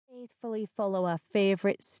faithfully follow our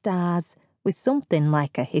favourite stars with something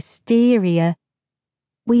like a hysteria.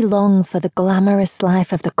 We long for the glamorous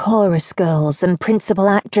life of the chorus girls and principal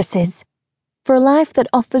actresses, for a life that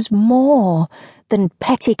offers more than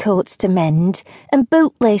petticoats to mend and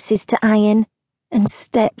bootlaces to iron and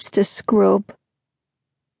steps to scrub.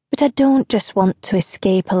 But I don't just want to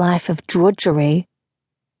escape a life of drudgery.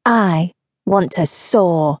 I want to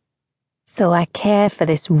soar. So I care for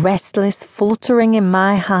this restless fluttering in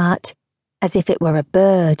my heart, as if it were a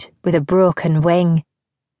bird with a broken wing,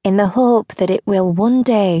 in the hope that it will one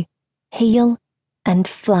day heal and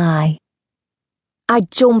fly. I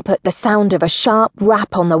jump at the sound of a sharp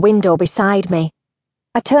rap on the window beside me.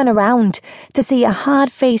 I turn around to see a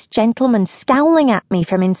hard-faced gentleman scowling at me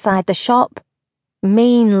from inside the shop,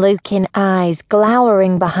 mean-looking eyes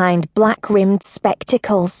glowering behind black-rimmed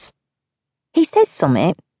spectacles. He says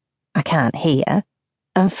something I can't hear,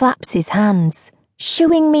 and flaps his hands,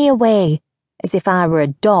 shooing me away as if I were a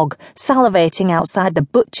dog salivating outside the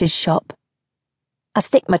butcher's shop. I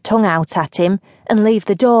stick my tongue out at him and leave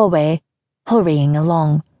the doorway, hurrying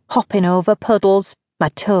along, hopping over puddles, my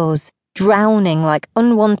toes drowning like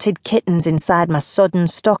unwanted kittens inside my sodden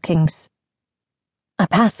stockings. I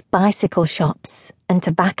pass bicycle shops and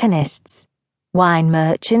tobacconists, wine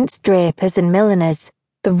merchants, drapers and milliners,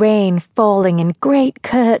 the rain falling in great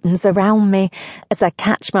curtains around me as I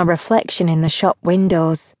catch my reflection in the shop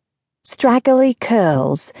windows. Straggly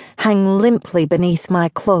curls hang limply beneath my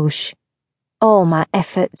cloche. All my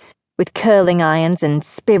efforts, with curling irons and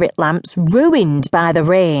spirit lamps, ruined by the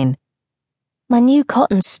rain. My new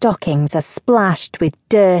cotton stockings are splashed with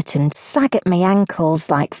dirt and sag at my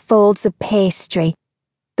ankles like folds of pastry.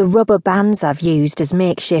 The rubber bands I've used as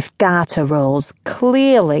makeshift garter rolls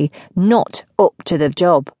clearly not up to the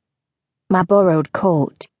job. My borrowed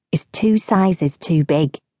coat is 2 sizes too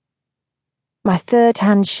big. My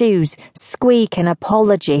third-hand shoes squeak an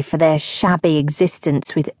apology for their shabby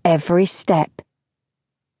existence with every step.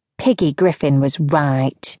 Piggy Griffin was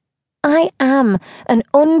right. I am an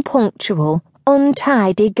unpunctual,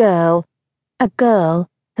 untidy girl. A girl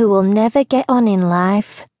who will never get on in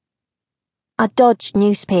life. I dodge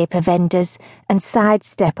newspaper vendors and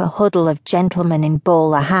sidestep a huddle of gentlemen in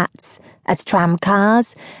bowler hats as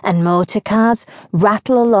tramcars and motor cars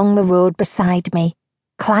rattle along the road beside me,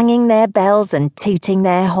 clanging their bells and tooting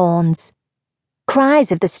their horns.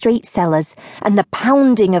 Cries of the street sellers and the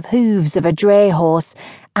pounding of hooves of a dray horse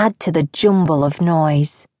add to the jumble of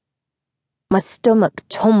noise. My stomach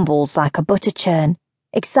tumbles like a butter churn,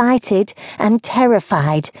 excited and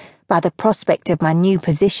terrified by the prospect of my new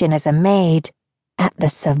position as a maid at the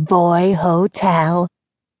Savoy Hotel.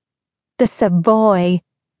 The Savoy.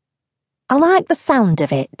 I like the sound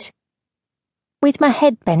of it. With my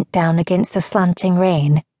head bent down against the slanting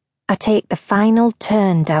rain, I take the final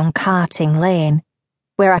turn down Carting Lane,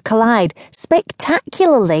 where I collide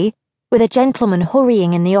spectacularly with a gentleman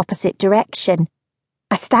hurrying in the opposite direction.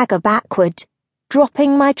 I stagger backward,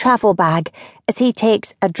 dropping my travel bag as he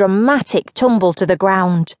takes a dramatic tumble to the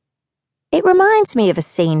ground. It reminds me of a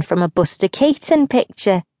scene from a Buster Keaton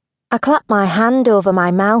picture. I clap my hand over my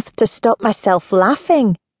mouth to stop myself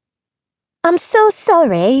laughing. "I'm so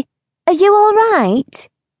sorry. Are you all right?"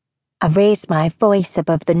 I raise my voice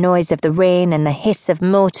above the noise of the rain and the hiss of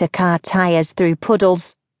motor car tyres through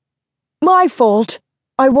puddles. "My fault.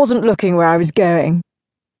 I wasn't looking where I was going."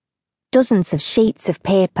 Dozens of sheets of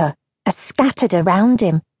paper are scattered around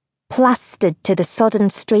him, plastered to the sodden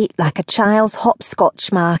street like a child's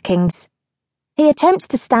hopscotch markings. He attempts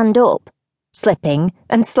to stand up, slipping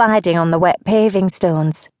and sliding on the wet paving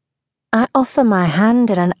stones. I offer my hand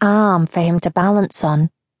and an arm for him to balance on.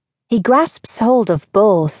 He grasps hold of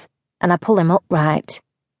both, and I pull him upright.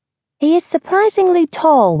 He is surprisingly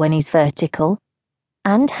tall when he's vertical,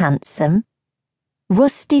 and handsome.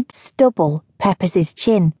 Rusted stubble peppers his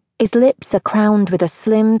chin. His lips are crowned with a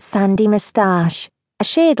slim, sandy moustache, a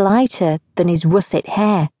shade lighter than his russet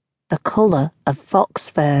hair, the colour of fox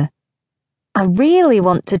fur. I really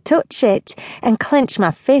want to touch it and clench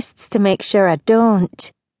my fists to make sure I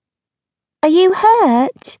don't. "Are you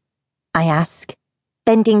hurt?" I ask,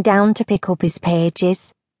 bending down to pick up his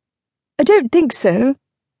pages. "I don't think so."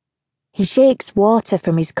 He shakes water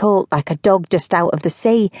from his coat like a dog just out of the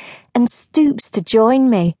sea and stoops to join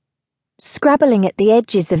me, scrabbling at the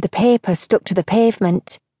edges of the paper stuck to the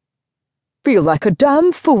pavement. "Feel like a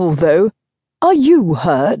damn fool, though. Are you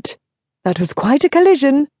hurt? That was quite a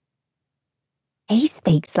collision." He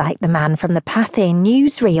speaks like the man from the Pathé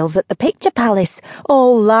newsreels at the Picture Palace,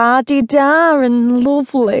 all la-di-da and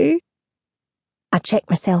lovely. I check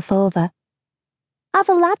myself over. I've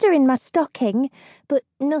a ladder in my stocking, but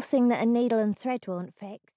nothing that a needle and thread won't fix.